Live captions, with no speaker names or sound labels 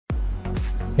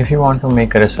If you want to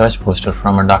make a research poster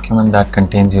from a document that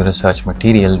contains your research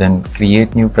material, then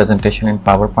create new presentation in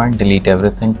PowerPoint, delete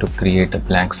everything to create a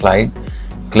blank slide.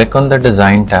 Click on the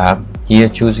Design tab. Here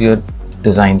choose your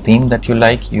design theme that you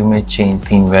like. You may change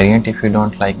theme variant if you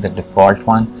don't like the default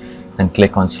one. Then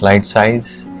click on Slide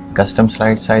Size, Custom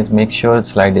Slide Size. Make sure the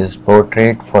slide is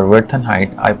portrait. For width and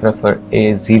height, I prefer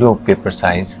A0 paper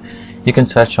size. You can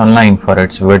search online for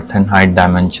its width and height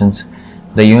dimensions.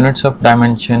 The units of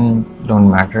dimension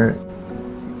don't matter.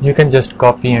 You can just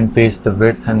copy and paste the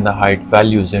width and the height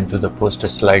values into the poster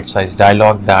slide size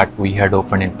dialog that we had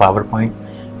opened in PowerPoint.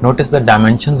 Notice the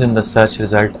dimensions in the search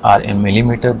result are in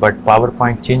millimeter, but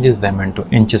PowerPoint changes them into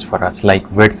inches for us.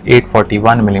 Like width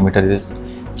 841 millimeter is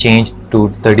changed to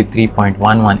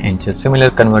 33.11 inches.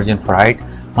 Similar conversion for height.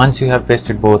 Once you have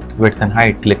pasted both width and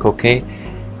height, click OK.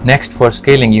 Next, for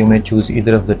scaling, you may choose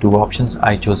either of the two options.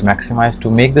 I chose maximize. To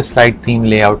make the slide theme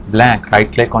layout blank,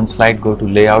 right click on slide, go to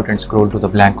layout and scroll to the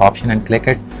blank option and click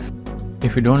it.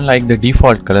 If you don't like the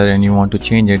default color and you want to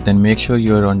change it, then make sure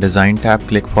you are on Design tab,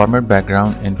 click Format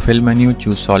Background. In Fill menu,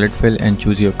 choose Solid Fill and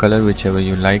choose your color whichever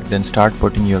you like. Then start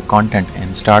putting your content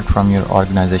in. Start from your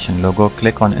organization logo.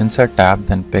 Click on Insert tab,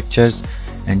 then Pictures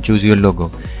and choose your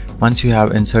logo. Once you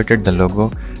have inserted the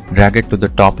logo, drag it to the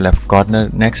top left corner.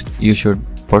 Next, you should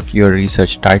put your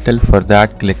research title. For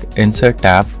that, click Insert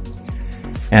tab,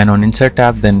 and on Insert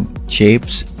tab, then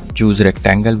Shapes, choose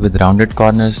rectangle with rounded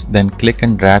corners, then click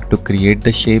and drag to create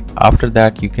the shape. After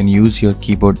that, you can use your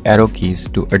keyboard arrow keys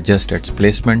to adjust its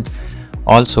placement.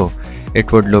 Also,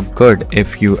 it would look good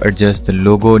if you adjust the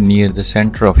logo near the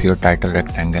center of your title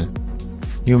rectangle.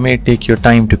 You may take your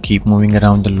time to keep moving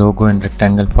around the logo and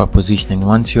rectangle for positioning.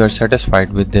 Once you are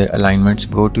satisfied with their alignments,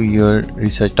 go to your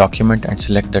research document and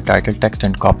select the title text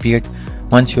and copy it.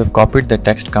 Once you have copied the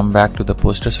text, come back to the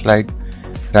poster slide.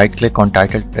 Right click on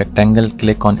title rectangle,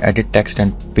 click on edit text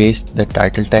and paste the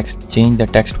title text. Change the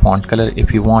text font color.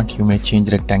 If you want, you may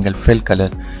change rectangle fill color.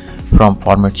 From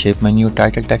Format Shape menu,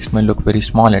 title text may look very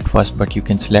small at first, but you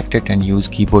can select it and use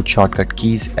keyboard shortcut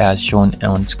keys as shown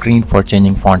on screen for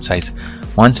changing font size.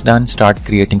 Once done, start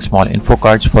creating small info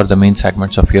cards for the main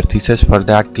segments of your thesis. For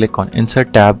that, click on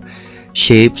Insert tab,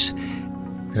 Shapes,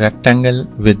 Rectangle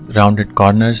with rounded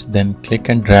corners, then click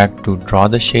and drag to draw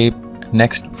the shape.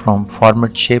 Next, from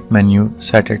Format Shape menu,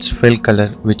 set its fill color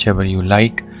whichever you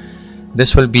like.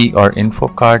 This will be our info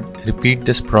card. Repeat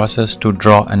this process to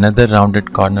draw another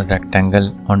rounded corner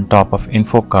rectangle on top of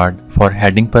info card for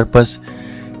heading purpose.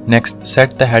 Next,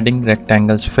 set the heading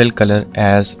rectangle's fill color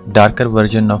as darker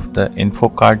version of the info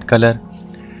card color.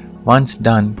 Once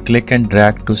done, click and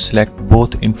drag to select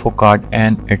both info card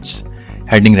and its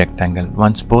heading rectangle.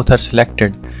 Once both are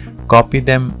selected, copy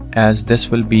them as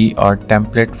this will be our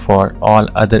template for all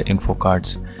other info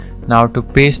cards. Now to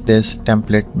paste this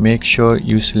template, make sure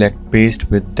you select Paste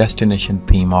with Destination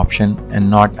Theme option and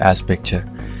not as picture,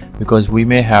 because we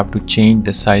may have to change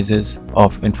the sizes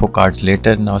of info cards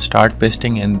later. Now start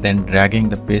pasting and then dragging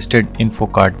the pasted info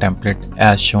card template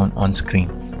as shown on screen.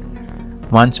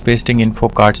 Once pasting info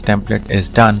cards template is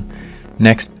done,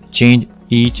 next change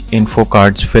each info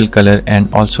card's fill color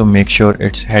and also make sure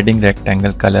its heading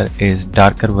rectangle color is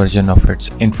darker version of its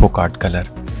info card color.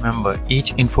 Remember,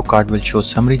 each info card will show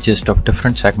summary gist of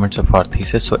different segments of our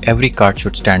thesis, so every card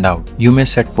should stand out. You may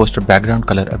set poster background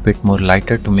color a bit more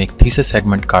lighter to make thesis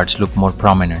segment cards look more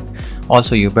prominent.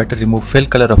 Also, you better remove fill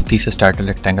color of thesis title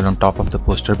rectangle on top of the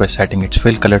poster by setting its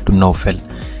fill color to no fill.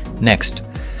 Next,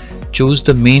 choose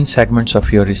the main segments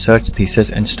of your research thesis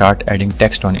and start adding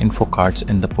text on info cards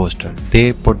in the poster.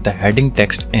 They put the heading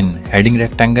text in heading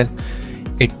rectangle.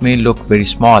 It may look very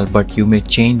small, but you may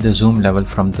change the zoom level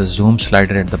from the zoom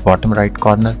slider at the bottom right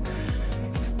corner.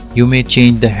 You may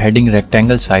change the heading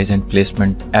rectangle size and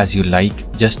placement as you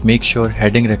like. Just make sure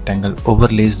heading rectangle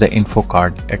overlays the info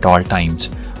card at all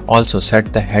times. Also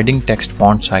set the heading text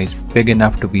font size big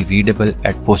enough to be readable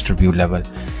at poster view level.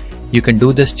 You can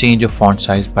do this change of font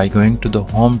size by going to the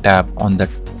Home tab on the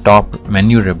top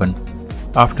menu ribbon.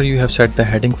 After you have set the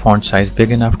heading font size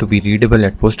big enough to be readable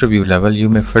at poster view level, you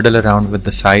may fiddle around with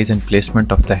the size and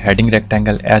placement of the heading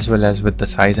rectangle as well as with the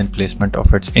size and placement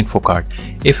of its info card.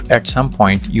 If at some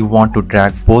point you want to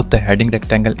drag both the heading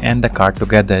rectangle and the card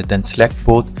together, then select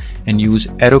both and use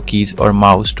arrow keys or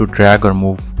mouse to drag or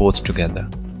move both together.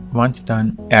 Once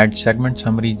done, add segment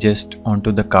summary gist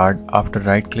onto the card. After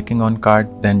right-clicking on card,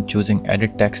 then choosing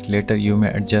edit text. Later you may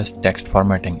adjust text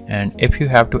formatting. And if you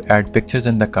have to add pictures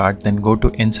in the card, then go to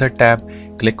Insert tab,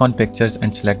 click on Pictures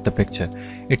and select the picture.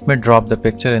 It may drop the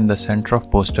picture in the center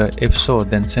of poster. If so,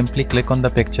 then simply click on the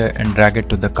picture and drag it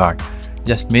to the card.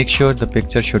 Just make sure the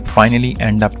picture should finally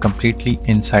end up completely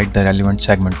inside the relevant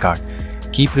segment card.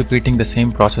 Keep repeating the same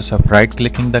process of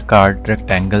right-clicking the card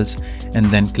rectangles and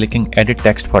then clicking Edit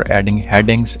Text for adding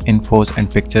headings, infos, and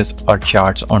pictures or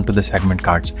charts onto the segment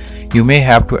cards. You may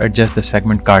have to adjust the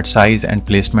segment card size and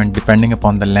placement depending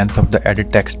upon the length of the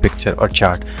edit text, picture, or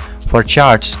chart. For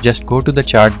charts, just go to the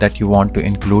chart that you want to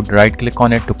include, right-click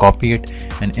on it to copy it,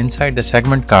 and inside the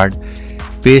segment card,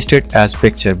 paste it as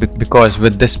picture, because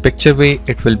with this picture way,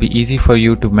 it will be easy for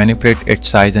you to manipulate its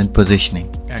size and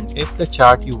positioning. And if the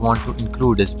chart you want to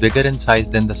include is bigger in size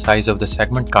than the size of the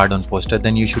segment card on poster,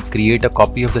 then you should create a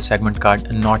copy of the segment card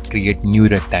and not create new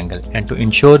rectangle. And to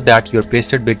ensure that your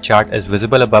pasted big chart is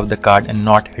visible above the card and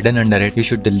not hidden under it, you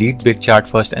should delete big chart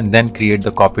first and then create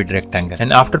the copied rectangle.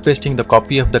 And after pasting the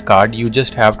copy of the card, you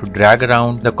just have to drag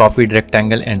around the copied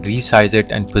rectangle and resize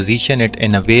it and position it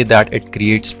in a way that it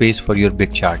creates space for your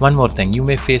big chart. One more thing, you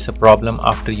may face a problem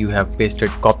after you have pasted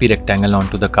copy rectangle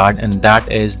onto the card, and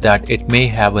that is that it may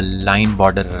have a line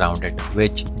border around it,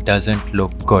 which doesn't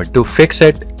look good. To fix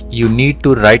it, you need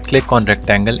to right click on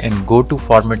rectangle and go to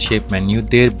format shape menu.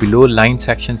 There below line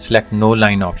section, select no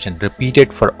line option. Repeat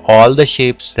it for all the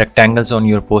shapes rectangles on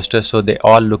your poster so they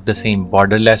all look the same,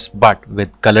 borderless but with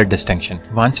color distinction.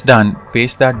 Once done,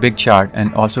 paste that big chart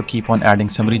and also keep on adding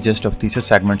summary gist of thesis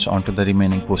segments onto the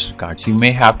remaining poster cards. You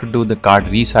may have to do the card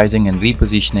resizing and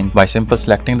repositioning by simply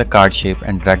selecting the card shape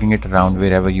and dragging it around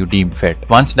wherever you deem fit.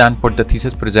 Once done, put the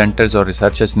thesis presenters or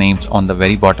researchers' names on the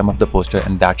very bottom of the poster,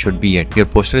 and that should be it. Your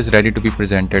poster is ready to be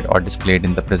presented or displayed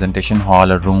in the presentation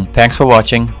hall or room. Thanks for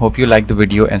watching. Hope you liked the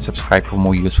video and subscribe for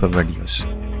more useful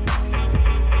videos.